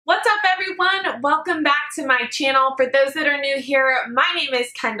welcome back to my channel. For those that are new here, my name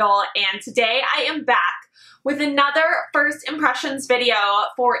is Kendall and today I am back with another first impressions video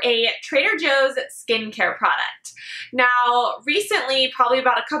for a Trader Joe's skincare product. Now, recently, probably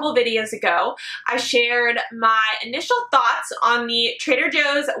about a couple videos ago, I shared my initial thoughts on the Trader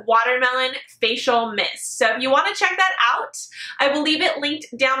Joe's Watermelon Facial Mist. So if you want to check that out, I will leave it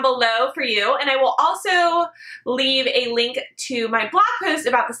linked down below for you, and I will also leave a link to my blog post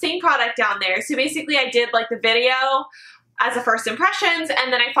about the same product down there. So basically I did like the video as a first impressions,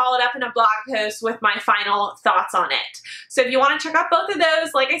 and then I followed up in a blog post with my final thoughts on it. So if you want to check out both of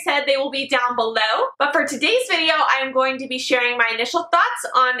those, like I said, they will be down below. But for today's video, I am going to be sharing my initial thoughts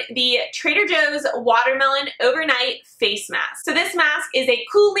on the Trader Joe's Watermelon Overnight Face Mask. So this mask is a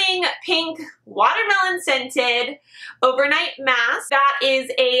cooling pink watermelon scented overnight mask that is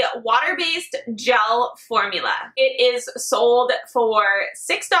a water-based gel formula. It is sold for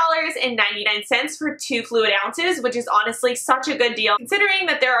 $6.99 for 2 fluid ounces, which is honestly such a good deal considering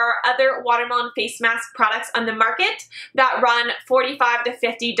that there are other watermelon face mask products on the market that run $45 to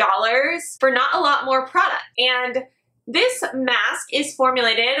 $50 for not a lot more product. And this mask is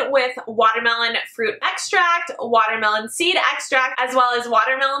formulated with watermelon fruit extract, watermelon seed extract, as well as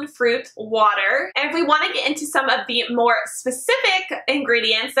watermelon fruit water. And if we want to get into some of the more specific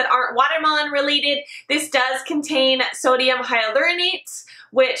ingredients that aren't watermelon related, this does contain sodium hyaluronate,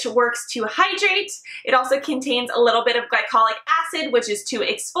 which works to hydrate. It also contains a little bit of glycolic acid, which is to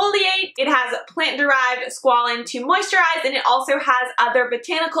exfoliate. It has plant-derived squalane to moisturize, and it also has other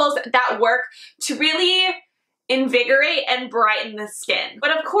botanicals that work to really invigorate and brighten the skin.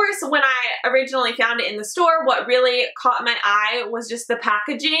 But of course, when I originally found it in the store, what really caught my eye was just the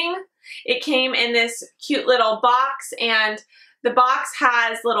packaging. It came in this cute little box, and the box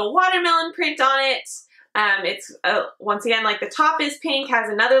has little watermelon print on it. It's once again, like the top is pink, has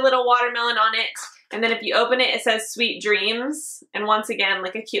another little watermelon on it, and then if you open it, it says Sweet Dreams, and once again,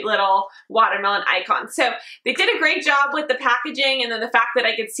 like a cute little watermelon icon. So they did a great job with the packaging, and then the fact that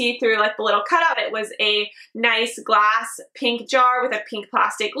I could see through like the little cutout. It was a nice glass pink jar with a pink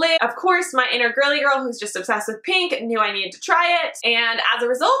plastic lid. Of course, my inner girly girl who's just obsessed with pink knew I needed to try it, and as a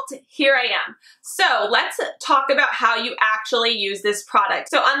result, here I am. So let's talk about how you actually use this product.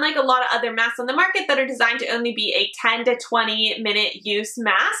 So unlike a lot of other masks on the market that are designed to only be a 10 to 20 minute use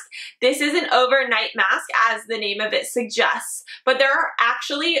mask, this is an overnight mask, as the name of it suggests. But there are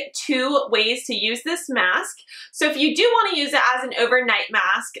actually 2 ways to use this mask. So if you do want to use it as an overnight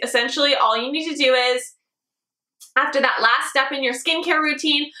mask, essentially all you need to do is, after that last step in your skincare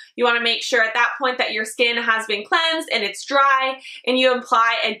routine, you want to make sure at that point that your skin has been cleansed and it's dry, and you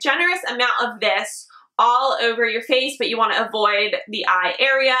apply a generous amount of this all over your face, but you want to avoid the eye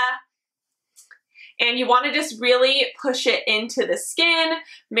area. And you want to just really push it into the skin,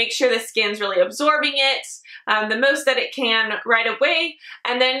 make sure the skin's really absorbing it the most that it can right away.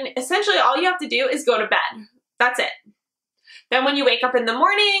 And then essentially all you have to do is go to bed. That's it. Then when you wake up in the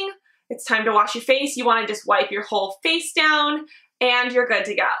morning, it's time to wash your face. You want to just wipe your whole face down and you're good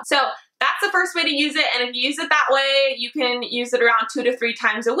to go. So that's the first way to use it, and if you use it that way, you can use it around 2 to 3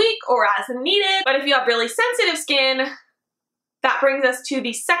 times a week or as needed. But if you have really sensitive skin, that brings us to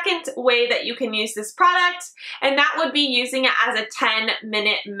the second way that you can use this product, and that would be using it as a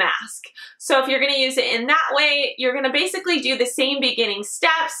 10-minute mask. So if you're going to use it in that way, you're going to basically do the same beginning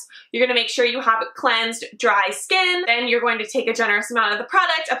steps. You're going to make sure you have cleansed, dry skin. Then you're going to take a generous amount of the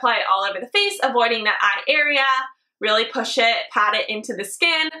product, apply it all over the face, avoiding that eye area. Really push it, pat it into the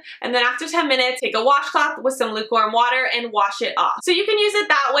skin, and then after 10 minutes, take a washcloth with some lukewarm water and wash it off. So you can use it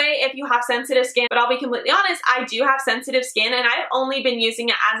that way if you have sensitive skin, but I'll be completely honest, I do have sensitive skin, and I've only been using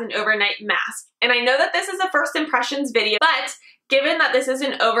it as an overnight mask. And I know that this is a first impressions video, but given that this is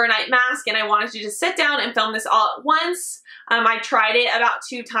an overnight mask and I wanted to just sit down and film this all at once, I tried it about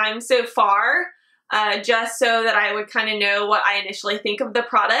 2 times so far. Just so that I would kind of know what I initially think of the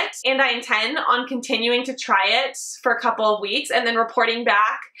product. And I intend on continuing to try it for a couple of weeks and then reporting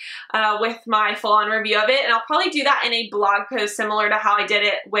back with my full-on review of it. And I'll probably do that in a blog post similar to how I did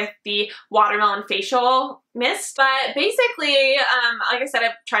it with the Watermelon Facial Mist. But basically, like I said,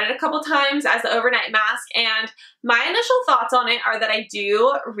 I've tried it a couple times as the overnight mask, and my initial thoughts on it are that I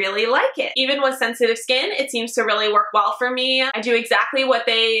do really like it. Even with sensitive skin, it seems to really work well for me. I do exactly what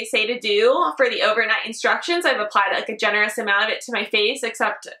they say to do for the overnight instructions. I've applied like a generous amount of it to my face,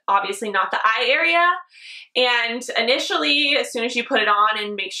 except obviously not the eye area. And initially, as soon as you put it on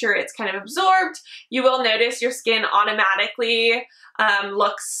and make sure it's kind of absorbed, you will notice your skin automatically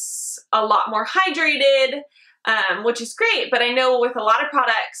looks a lot more hydrated, which is great. But I know with a lot of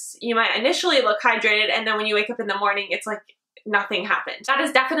products, you might initially look hydrated, and then when you wake up in the morning, it's like nothing happened. That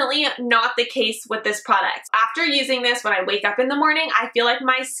is definitely not the case with this product. After using this, when I wake up in the morning, I feel like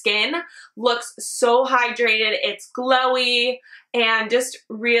my skin looks so hydrated, it's glowy, and just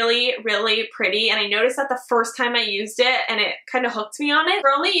really, really pretty. And I noticed that the first time I used it, and it kind of hooked me on it. For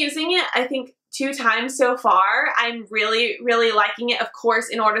only using it, I think 2 times so far, I'm really, really liking it. Of course,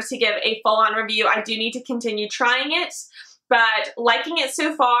 in order to give a full-on review, I do need to continue trying it, but liking it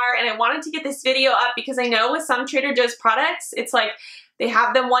so far. And I wanted to get this video up because I know with some Trader Joe's products, it's like they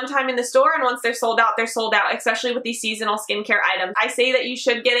have them one time in the store, and once they're sold out, especially with these seasonal skincare items. I say that you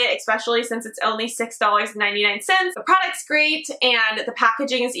should get it, especially since it's only $6.99. The product's great, and the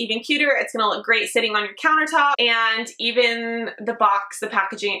packaging is even cuter. It's gonna look great sitting on your countertop, and even the box, the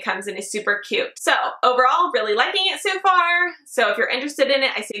packaging it comes in is super cute. So overall, really liking it so far. So if you're interested in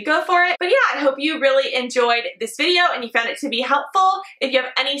it, I say go for it. But yeah, I hope you really enjoyed this video and you found it to be helpful. If you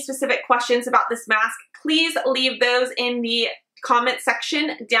have any specific questions about this mask, please leave those in the comment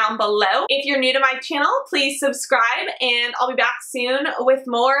section down below. If you're new to my channel, please subscribe, and I'll be back soon with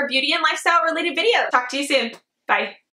more beauty and lifestyle related videos. Talk to you soon. Bye.